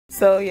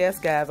So yes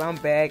guys, I'm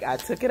back. I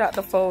took it out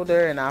the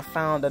folder and I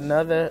found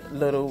another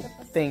little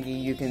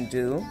thingy you can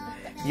do.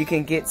 You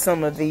can get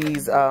some of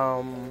these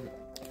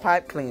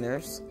pipe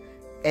cleaners,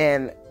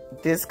 and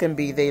this can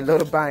be the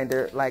little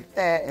binder like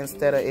that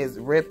instead of it's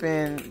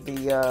ripping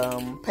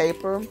the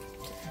paper,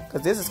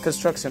 because this is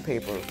construction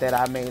paper that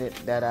I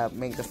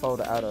made the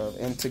folder out of.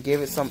 And to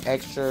give it some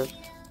extra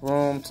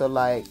room to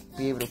like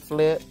be able to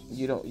flip,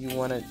 you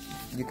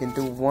can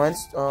do one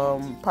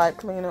pipe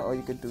cleaner or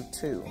you could do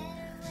two.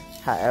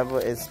 However,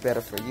 it's better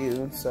for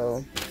you.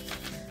 So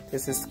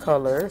this is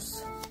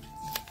colors.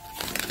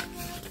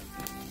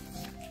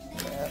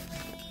 Yep.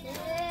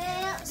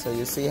 So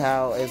you see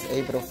how it's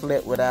able to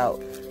flip without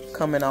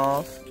coming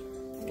off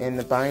in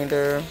the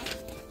binder.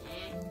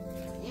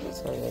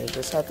 So yeah, you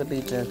just have to be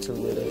gentle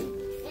with it.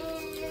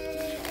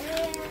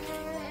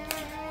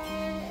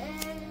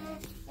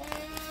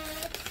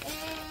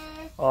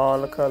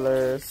 All the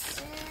colors,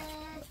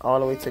 all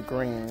the way to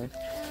green.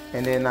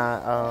 And then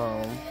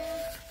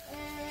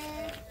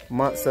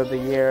months of the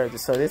year.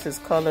 So this is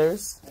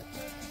colors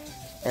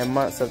and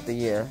months of the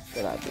year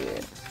that I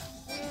did.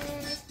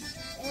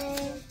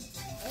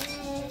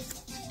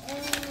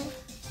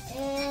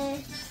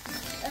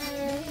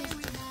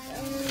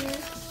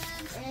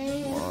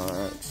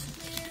 March.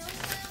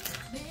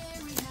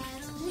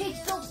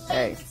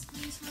 Hey.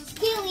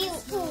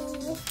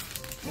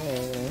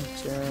 Hey,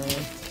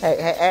 June.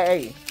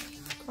 Hey.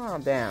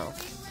 Calm down.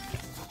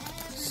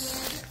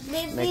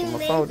 Making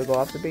my phone to go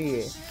off the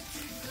bed.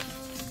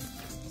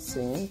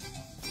 See?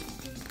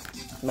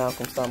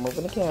 Malcolm, start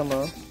moving the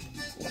camera.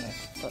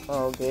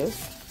 August.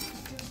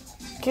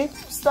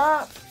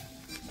 Stop.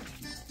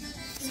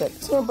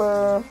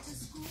 September.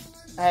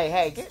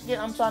 Hey, get,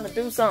 I'm trying to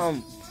do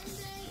something.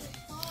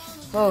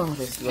 Oh,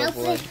 this little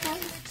boy.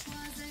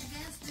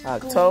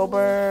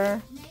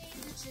 October.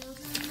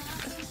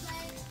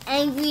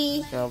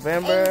 Angry.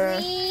 November.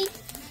 Angry.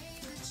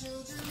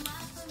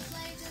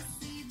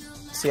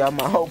 See all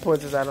my whole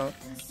punches I don't.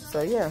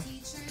 So yeah.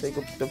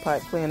 The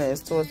pipe cleaner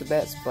is towards the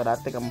back, but I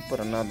think I'm gonna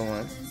put another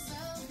one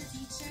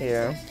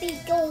here,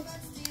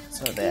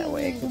 so that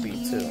way it could be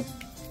two.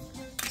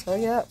 So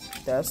yeah,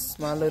 that's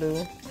my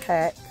little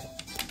hack.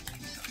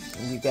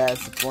 And you guys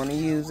want to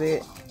use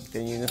it,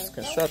 then use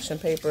construction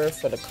paper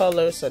for the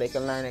colors, so they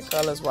can learn their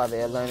colors while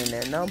they're learning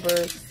their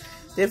numbers.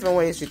 Different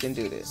ways you can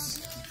do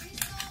this.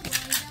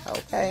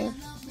 Okay,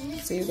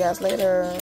 see you guys later.